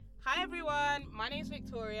everyone, my name's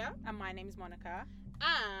Victoria. And my name's Monica.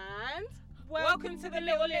 And welcome to the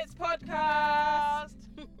Little Lits podcast.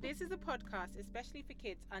 This is a podcast especially for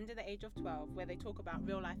kids under the age of 12 where they talk about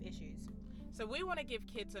real life issues. So we want to give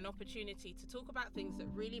kids an opportunity to talk about things that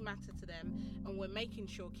really matter to them, and we're making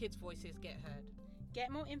sure kids' voices get heard. Get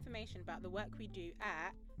more information about the work we do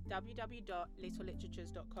at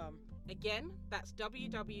www.littleliteratures.com. Again, that's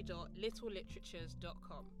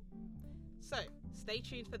www.littleliteratures.com. So, stay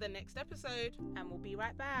tuned for the next episode. And we'll be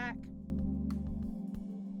right back.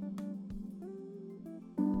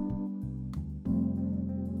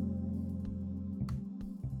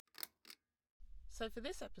 So for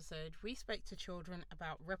this episode, we spoke to children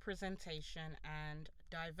about representation and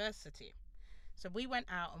diversity. So we went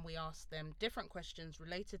out and we asked them different questions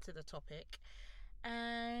related to the topic,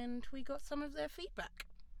 and we got some of their feedback.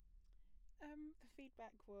 The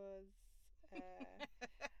feedback was,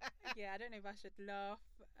 I don't know if I should laugh.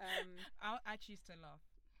 I choose to laugh.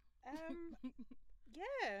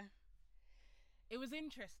 Yeah. It was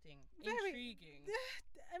interesting, Very intriguing,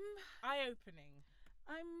 eye-opening.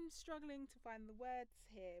 I'm struggling to find the words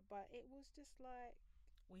here, but it was just like...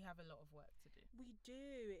 We have a lot of work to do. We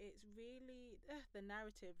do. It's really... the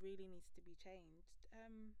narrative really needs to be changed.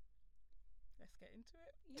 Let's get into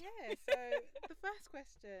it. Yeah, so the first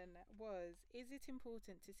question was, is it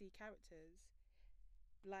important to see characters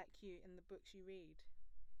like you in the books you read?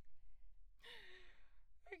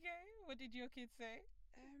 Okay, what did your kids say?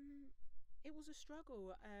 It was a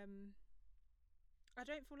struggle. I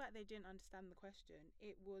don't feel like they didn't understand the question.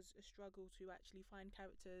 It was a struggle to actually find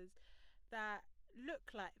characters that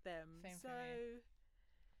look like them.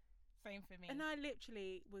 Same for me. And I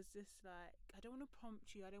literally was just like, I don't want to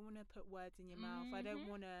prompt you. I don't want to put words in your mouth. I don't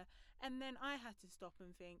want to... And then I had to stop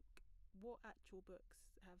and think, what actual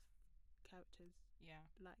books have characters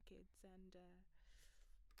like kids? And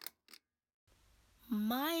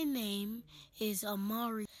my name is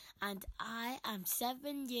Amari and I am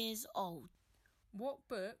 7 years old. What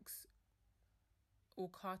books or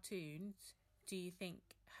cartoons do you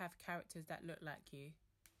think have characters that look like you?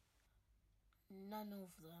 None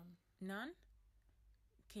of them. None?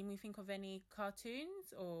 Can we think of any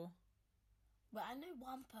cartoons or? But I know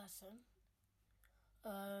one person.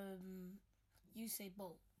 Usain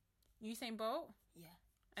Bolt. Usain Bolt? Yeah.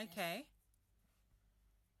 Okay. Yes.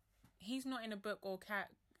 He's not in a book or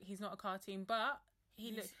he's not a cartoon, but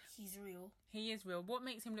he's real. He is real. What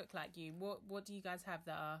makes him look like you? What do you guys have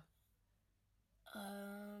that are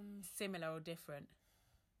similar or different?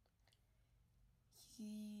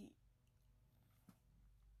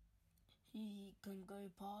 He can go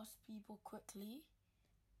past people quickly.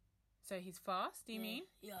 So he's fast, do you mean?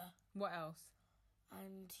 Yeah. What else?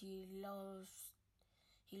 And he loves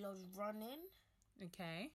running.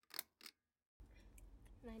 Okay.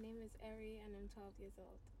 My name is Eri and I'm 12 years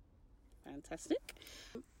old. Fantastic.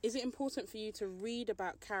 Is it important for you to read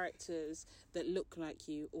about characters that look like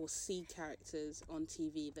you or see characters on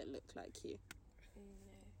TV that look like you? No,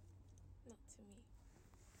 not to me.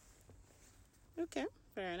 Okay,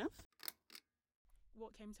 fair enough.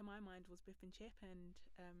 what came to my mind was Biff and Chip and...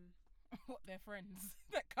 What, they're friends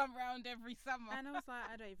that come round every summer? And I was like,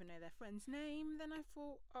 I don't even know their friend's name. Then I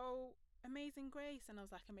thought, Amazing Grace. And I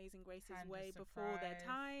was like, Amazing Grace is way before their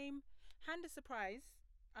time. Hand of Surprise.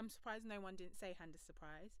 I'm surprised no one didn't say Hand of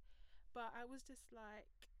Surprise. But I was just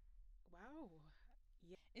like, wow.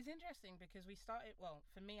 Yeah. It's interesting because for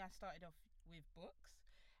me, I started off with books.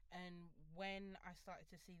 And when I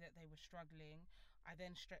started to see that they were struggling, I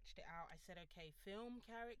then stretched it out. I said, okay, film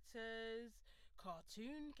characters,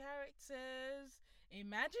 cartoon characters,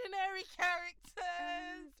 imaginary characters.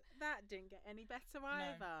 And that didn't get any better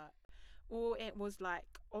either. Or it was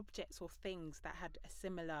like objects or things that had a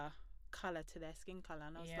similar colour to their skin colour.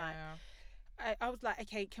 And I was like,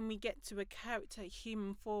 okay, can we get to a character,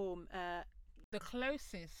 human form? The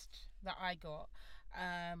closest that I got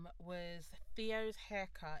was Theo's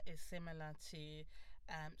haircut is similar to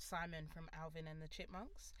Simon from Alvin and the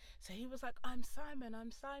Chipmunks. So he was like, I'm Simon.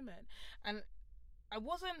 And I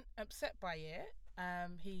wasn't upset by it.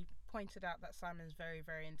 He pointed out that Simon's very,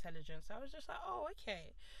 very intelligent. So I was just like, oh,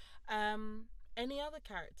 okay. Any other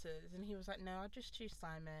characters? And he was like, no, I'll just choose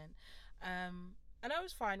Simon. And I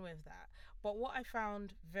was fine with that. But what I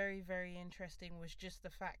found very, very interesting was just the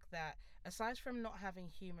fact that aside from not having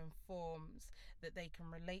human forms that they can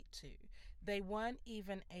relate to, they weren't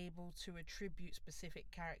even able to attribute specific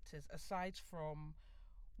characters aside from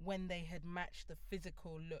when they had matched the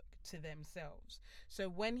physical look to themselves. So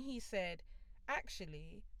when he said,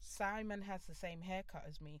 actually, Simon has the same haircut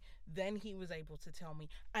as me. Then he was able to tell me,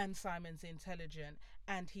 and Simon's intelligent,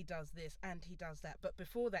 and he does this, and he does that. But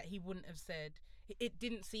before that, he wouldn't have said, it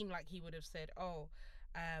didn't seem like he would have said, oh,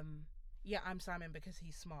 yeah, I'm Simon because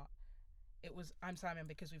he's smart. It was, I'm Simon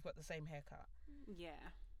because we've got the same haircut.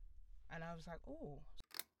 Yeah. And I was like, oh.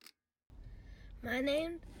 My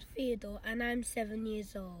name's Theodore and I'm 7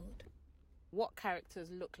 years old. What characters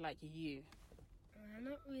look like you? I'm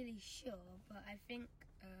not really sure, but I think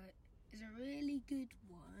it's a really good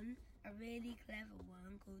one, a really clever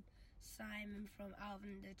one called Simon from Alvin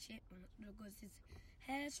and the Chipmunks, because his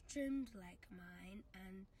hair's trimmed like mine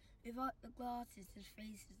and without the glasses his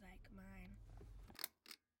face is like mine.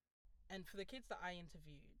 And for the kids that I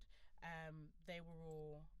interviewed, they were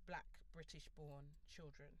all black British born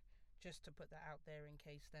children, just to put that out there in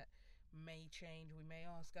case that may change. We may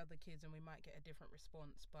ask other kids and we might get a different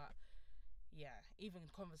response, but yeah,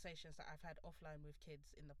 even conversations that I've had offline with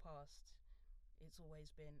kids in the past, it's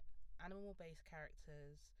always been animal based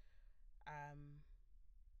characters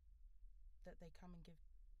that they come and give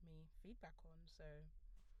me feedback on. So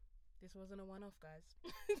this wasn't a one-off, guys.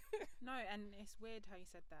 No, and it's weird how you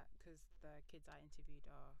said that, because the kids I interviewed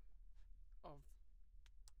are of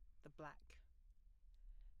the black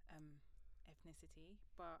ethnicity.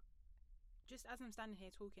 But just as I'm standing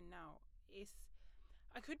here talking now,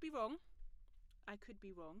 I could be wrong,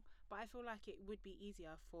 but I feel like it would be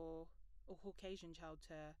easier for a Caucasian child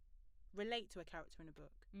to relate to a character in a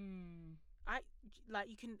book. I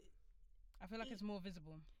feel like it's more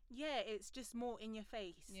visible. Yeah, it's just more in your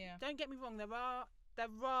face. Yeah. Don't get me wrong, there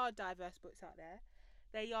are diverse books out there.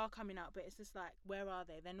 They are coming out, but it's just like, where are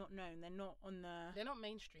they? They're not known. They're not they're not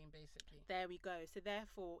mainstream, basically. There we go. So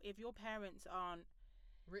therefore, if your parents aren't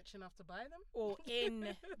rich enough to buy them, or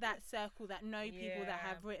in that circle that know people that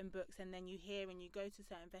have written books, and then you hear and you go to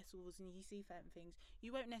certain festivals and you see certain things,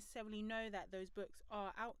 you won't necessarily know that those books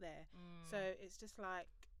are out there. So it's just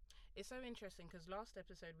like, it's so interesting, because last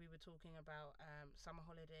episode we were talking about summer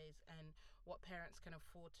holidays and what parents can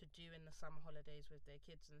afford to do in the summer holidays with their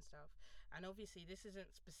kids and stuff. And obviously this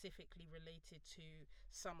isn't specifically related to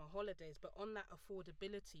summer holidays, but on that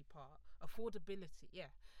affordability part,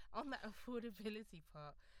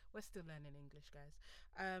 we're still learning English, guys.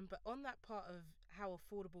 But on that part of how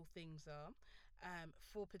affordable things are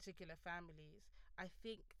for particular families, I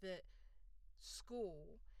think that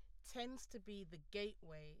school tends to be the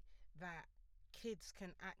gateway that kids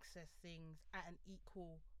can access things at an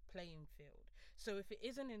equal playing field. So if it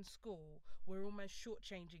isn't in school, we're almost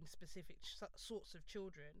shortchanging specific sorts of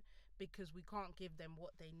children, because we can't give them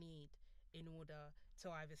what they need in order to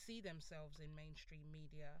either see themselves in mainstream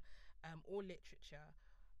media or literature,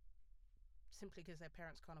 simply because their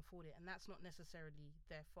parents can't afford it. And that's not necessarily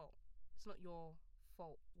their fault. It's not your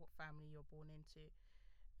fault what family you're born into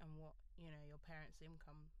and what, your parents'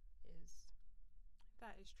 income is.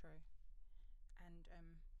 That is true. And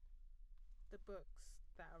the books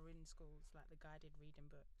that are in schools, like the guided reading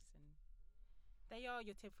books, and they are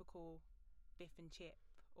your typical Biff and Chip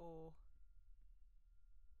or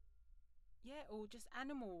just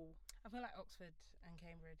animal. I feel like Oxford and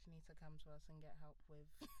Cambridge need to come to us and get help with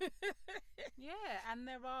Yeah, and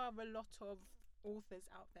there are a lot of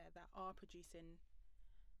authors out there that are producing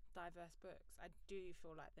diverse books. I do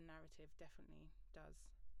feel like the narrative definitely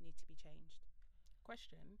does need to be changed.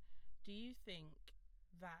 Question: do you think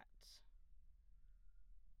that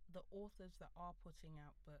the authors that are putting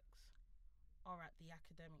out books are at the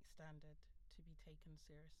academic standard to be taken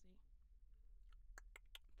seriously?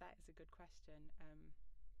 That is a good question.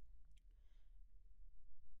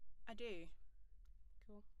 I do.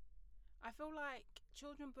 Cool. I feel like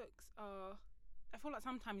I feel like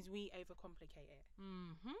sometimes we overcomplicate it.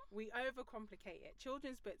 We overcomplicate it.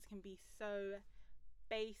 Children's books can be so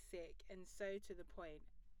basic and so to the point.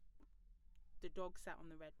 The dog sat on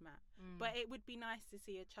the red mat. But it would be nice to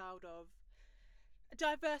see a child of a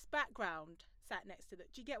diverse background sat next to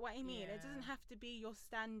it. Do you get what I mean? Yeah. It doesn't have to be your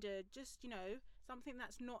standard, just, something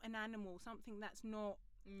that's not an animal, something that's not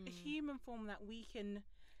a human form that we can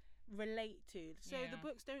relate to. So the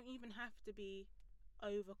books don't even have to be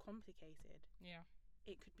overcomplicated. Yeah.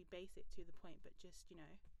 It could be basic to the point, but just,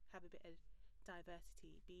 have a bit of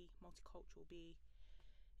diversity, be multicultural, be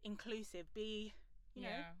inclusive, be,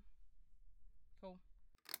 Cool.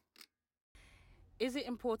 Is it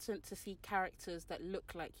important to see characters that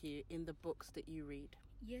look like you in the books that you read?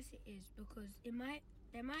 Yes, it is, because there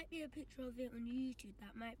might be a picture of it on YouTube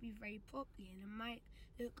that might be very popular and it might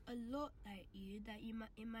look a lot like you,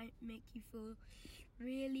 it might make you feel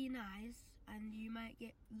really nice and you might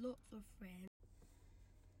get lots of friends.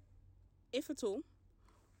 If at all,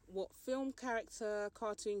 What film character,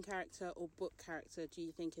 cartoon character, or book character do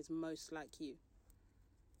you think is most like you?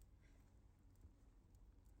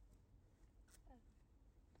 It's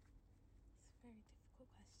a very difficult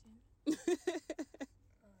question. Easy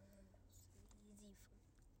for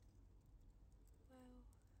Well,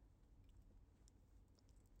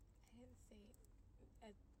 I didn't say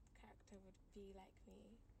a character would be like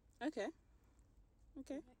me. Okay. Like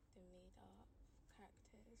the made up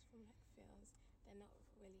characters from like films, they're not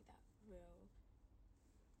really that real.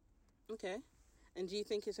 Okay. And do you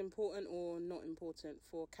think it's important or not important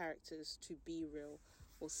for characters to be real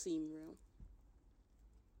or seem real?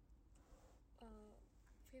 Well,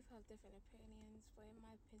 people have different opinions, but in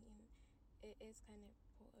my opinion, it is kind of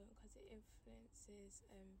important because it influences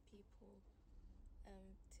people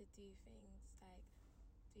to do things like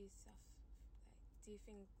do stuff like do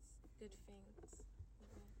things, good things.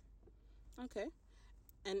 Okay.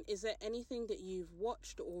 And is there anything that you've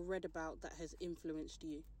watched or read about that has influenced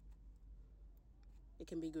you? It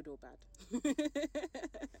can be good or bad.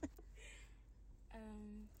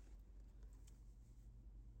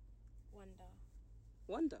 Wonder.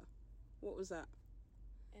 Wonder? What was that?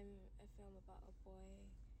 A film about a boy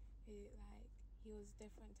who like he was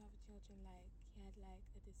different to other children. Like he had like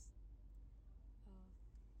had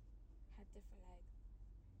different like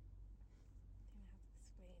I don't know how to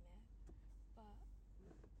explain it, but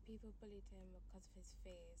people bullied him because of his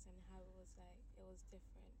face and how it was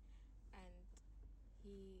different, and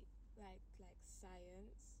he liked like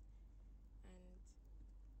science, and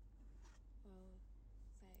well,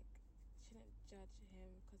 it's like shouldn't judge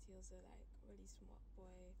him because he was a like really smart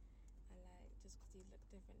boy, and like just because he looked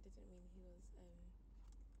different didn't mean he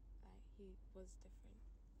was different.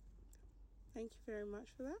 Thank you very much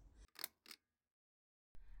for that.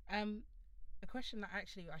 A question that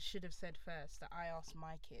actually I should have said first that I asked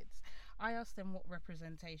my kids. I asked them what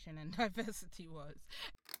representation and diversity was.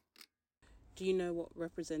 Do you know what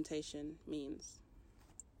representation means?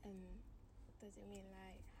 Does it mean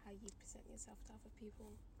like how you present yourself to other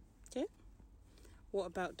people? Okay. What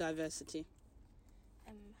about diversity?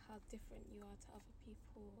 How different you are to other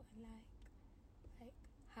people, and like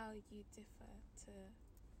how you differ to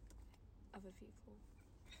other people.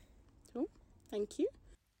 Cool. Thank you.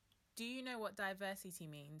 Do you know what diversity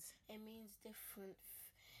means? It means different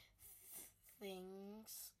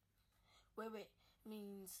things. It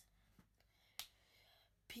means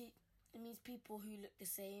it means people who look the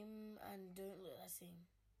same and don't look the same.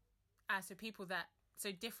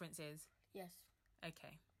 So differences? Yes.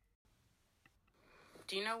 Okay.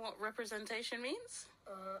 Do you know what representation means?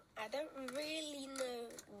 I don't really know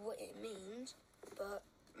what it means, but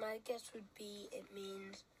my guess would be it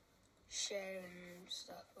means sharing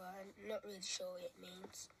stuff, but I'm not really sure what it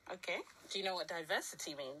means. Okay. Do you know what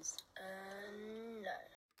diversity means? No.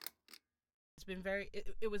 It's been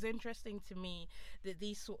it was interesting to me that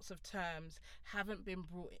these sorts of terms haven't been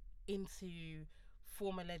brought into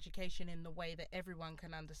formal education in the way that everyone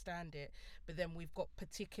can understand it, but then we've got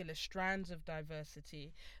particular strands of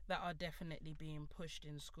diversity that are definitely being pushed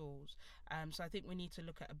in schools. So I think we need to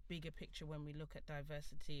look at a bigger picture when we look at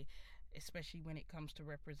diversity, especially when it comes to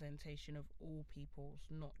representation of all peoples,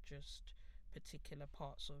 not just particular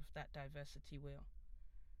parts of that diversity wheel.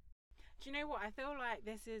 Do you know what? I feel like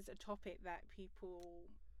this is a topic that people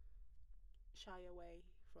shy away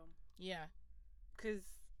from. Yeah. Because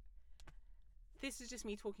this is just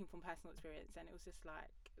me talking from personal experience, and it was just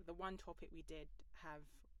like the one topic we did have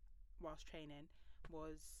whilst training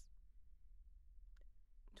was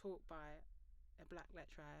taught by a black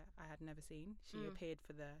lecturer I had never seen. She appeared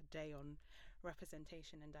for the day on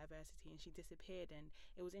representation and diversity, and she disappeared. And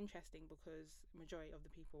it was interesting because majority of the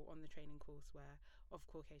people on the training course were of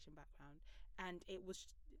Caucasian background, and it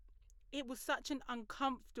was such an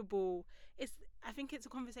uncomfortable. I think it's a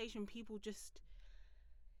conversation people just.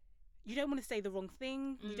 You don't want to say the wrong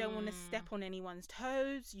thing. You don't want to step on anyone's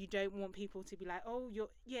toes. You don't want people to be like, "Oh,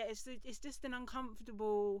 it's just an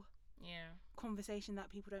uncomfortable conversation that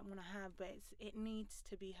people don't want to have." But it needs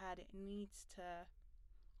to be had. It needs to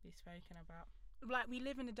be spoken about. Like, we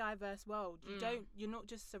live in a diverse world. You're not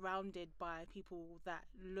just surrounded by people that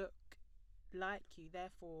look like you.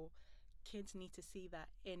 Therefore, kids need to see that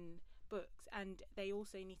in books, and they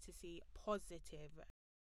also need to see positive.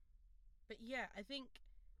 But yeah, I think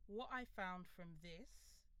what I found from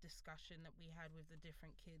this discussion that we had with the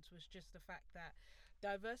different kids was just the fact that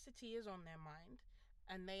diversity is on their mind,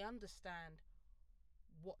 and they understand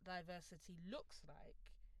what diversity looks like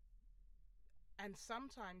and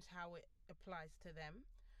sometimes how it applies to them,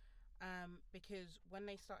 because when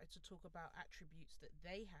they started to talk about attributes that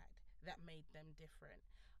they had that made them different,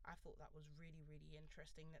 I thought that was really, really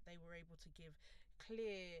interesting, that they were able to give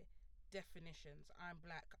clear definitions. I'm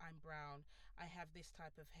black, I'm brown, I have this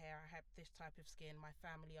type of hair, I have this type of skin, my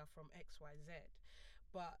family are from XYZ.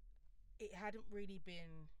 But it hadn't really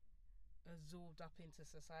been absorbed up into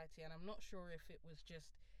society, and I'm not sure if it was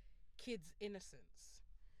just kids' innocence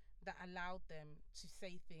that allowed them to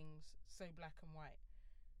say things so black and white.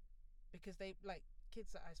 Because they, like,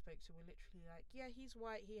 kids that I spoke to were literally like, yeah, he's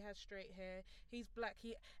white, he has straight hair, he's black,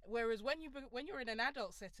 whereas when you're in an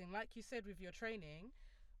adult setting, like you said with your training,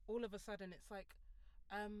 all of a sudden it's like,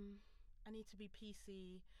 I need to be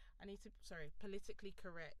PC, politically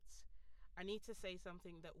correct, I need to say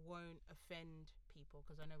something that won't offend people,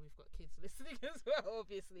 because I know we've got kids listening as well,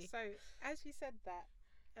 obviously. So as you said that,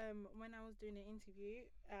 when I was doing an interview,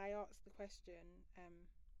 I asked the question,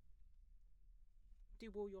 do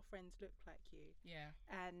all your friends look like you? Yeah.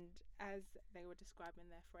 And as they were describing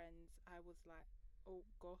their friends, I was like, oh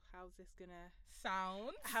god, how's this gonna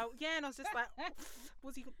sound? And I was just like,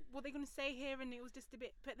 what are they gonna say here? And it was just a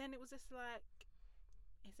bit, but then it was just like,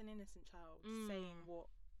 it's an innocent child saying what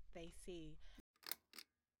they see.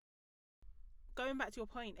 Going back to your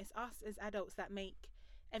point, it's us as adults that make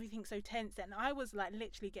everything so tense, and I was like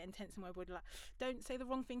literally getting tense in my body, like, don't say the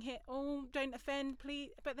wrong thing here, oh, don't offend,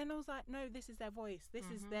 please. But then I was like, no, this is their voice, this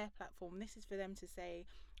is their platform, this is for them to say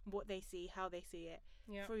what they see, how they see it,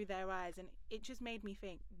 through their eyes. And it just made me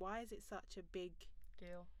think, why is it such a big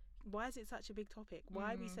deal? Why is it such a big topic?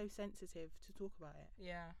 Why are we so sensitive to talk about it?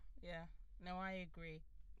 Yeah, no, I agree.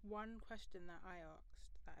 One question that I asked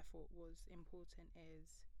that I thought was important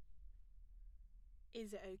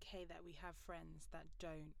is it okay that we have friends that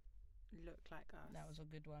don't look like us? That was a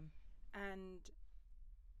good one. And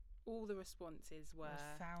all the responses were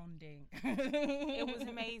sounding. It was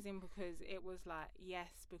amazing, because it was like,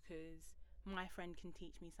 yes, because my friend can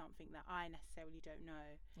teach me something that I necessarily don't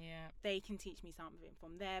know. Yeah. They can teach me something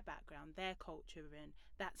from their background, their culture, and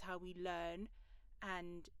that's how we learn.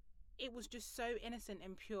 And it was just so innocent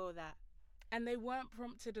and pure that. And they weren't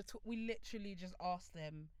prompted at all. We literally just asked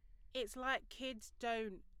them. It's like kids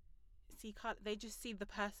don't see colour, they just see the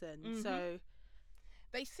person. So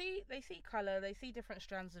they see colour, they see different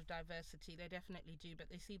strands of diversity, they definitely do, but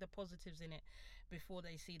they see the positives in it before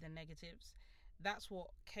they see the negatives. That's what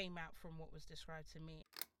came out from what was described to me.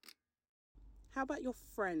 How about your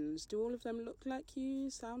friends? Do all of them look like you,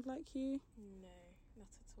 sound like you? No, not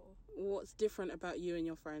at all. What's different about you and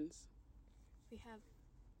your friends? We have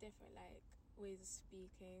different, like, ways of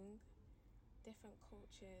speaking, different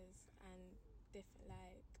cultures, and different,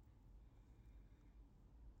 like,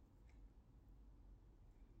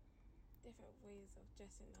 different ways of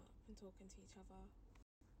dressing up and talking to each other.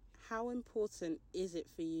 How important is it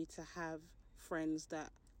for you to have friends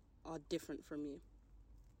that are different from you?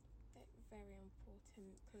 Like, very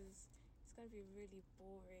important, because it's going to be really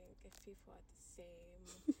boring if people are the same.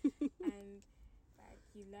 And, like,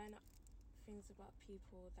 you learn things about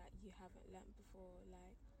people that you haven't learnt before,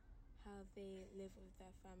 like how they live with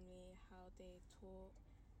their family, how they talk,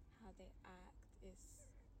 how they act.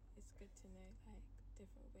 It's good to know, like,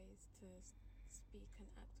 different ways to speak and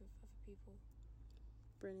act with other people.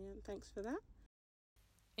 Brilliant, thanks for that.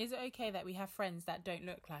 Is it okay that we have friends that don't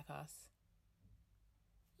look like us?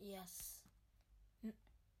 Yes.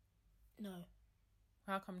 No.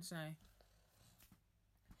 How come no?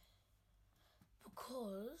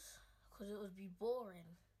 Because it would be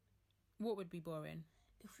boring. What would be boring?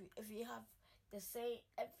 If you have the same,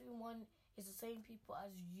 everyone is the same people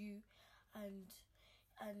as you, and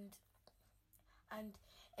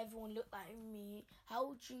everyone look like me. How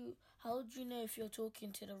would you know if you're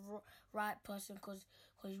talking to the right person? Because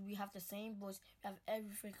we have the same voice, we have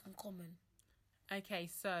everything in common. Okay,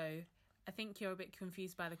 so I think you're a bit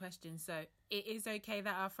confused by the question. So it is okay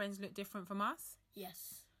that our friends look different from us?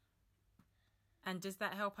 Yes. And does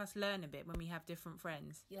that help us learn a bit when we have different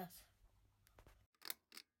friends? Yes.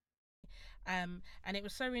 And it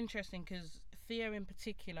was so interesting because Theo in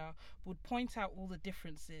particular would point out all the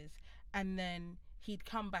differences, and then he'd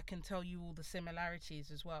come back and tell you all the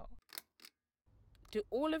similarities as well. Do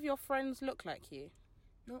all of your friends look like you?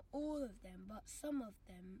 Not all of them, but some of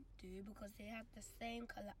them do, because they have the same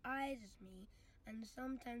colour eyes as me, and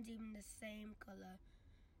sometimes even the same colour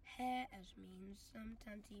hair as me, and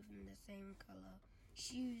sometimes even the same colour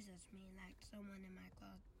shoes as me, like someone in my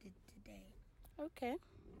class did today. Okay.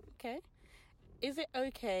 Is it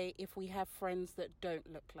okay if we have friends that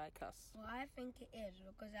don't look like us? Well, I think it is,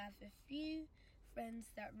 because I have a few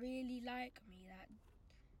friends that really like me, that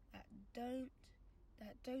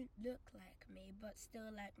don't look like me, but still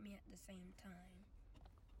like me at the same time.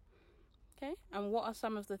 Okay. And what are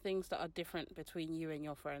some of the things that are different between you and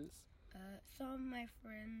your friends? Some of my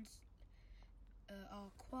friends are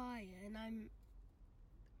quiet, and I'm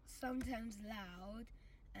sometimes loud,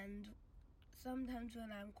 and sometimes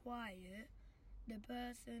when I'm quiet, the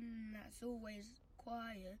person that's always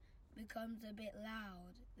quiet becomes a bit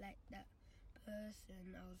loud, like that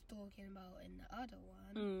person I was talking about in the other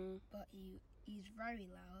one. But he's very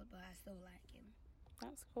loud, but I still like him.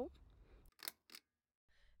 That's cool.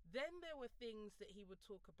 Then there were things that he would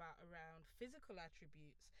talk about around physical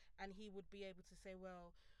attributes, and he would be able to say,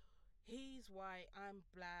 well, he's white, I'm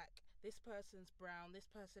black, this person's brown,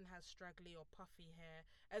 this person has straggly or puffy hair,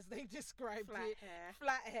 as they described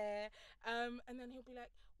flat hair. And then he'll be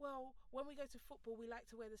like, well, when we go to football, we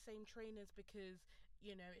like to wear the same trainers because,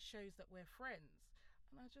 you know, it shows that we're friends.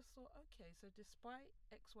 And I just thought, okay, so despite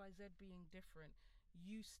XYZ being different,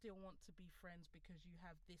 you still want to be friends because you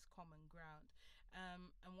have this common ground.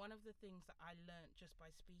 And one of the things that I learned just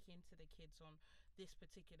by speaking to the kids on this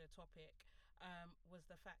particular topic was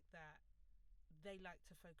the fact that they like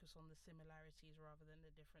to focus on the similarities rather than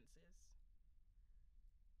the differences.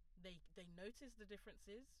 They notice the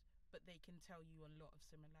differences, but they can tell you a lot of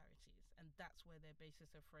similarities, and that's where their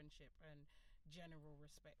basis of friendship and general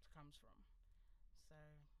respect comes from. So,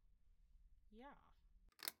 yeah.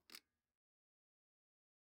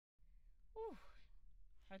 Ooh,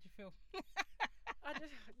 how'd you feel?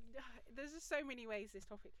 There's just so many ways this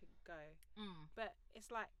topic could go. But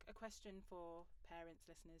it's like a question for parents,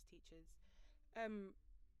 listeners, teachers.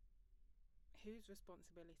 Whose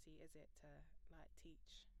responsibility is it to like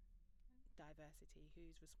teach diversity?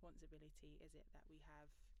 Whose responsibility is it that we have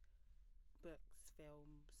books,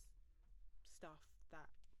 films, stuff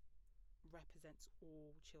that represents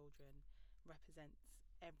all children, represents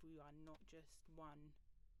everyone, not just one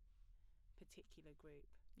particular group?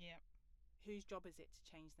 Yeah. Whose job is it to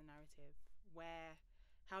change the narrative?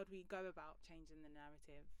 How do we go about changing the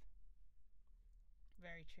narrative?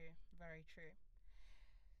 Very true, very true.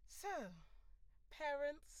 So,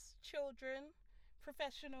 parents, children,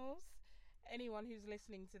 professionals, anyone who's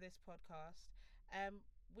listening to this podcast,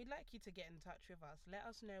 we'd like you to get in touch with us. Let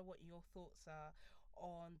us know what your thoughts are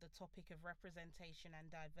on the topic of representation and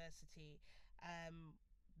diversity.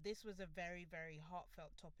 This was a very, very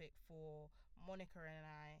heartfelt topic for Monica and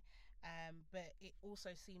I. But it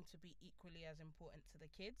also seemed to be equally as important to the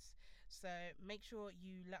kids. So make sure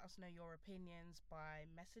you let us know your opinions by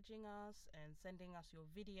messaging us and sending us your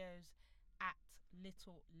videos at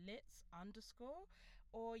littlelits_,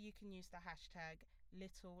 or you can use the hashtag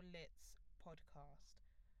littlelitspodcast.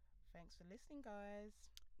 Thanks for listening, guys.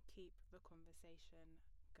 Keep the conversation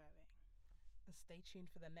going. And stay tuned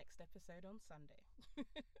for the next episode on Sunday.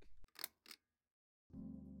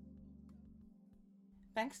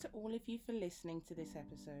 Thanks to all of you for listening to this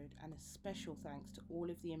episode, and a special thanks to all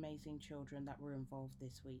of the amazing children that were involved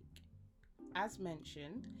this week. As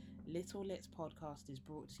mentioned, Little Lits Podcast is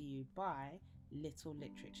brought to you by Little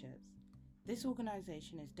Literatures. This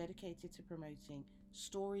organisation is dedicated to promoting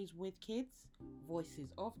stories with kids,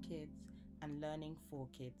 voices of kids, and learning for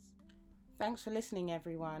kids. Thanks for listening,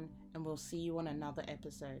 everyone, and we'll see you on another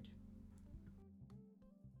episode.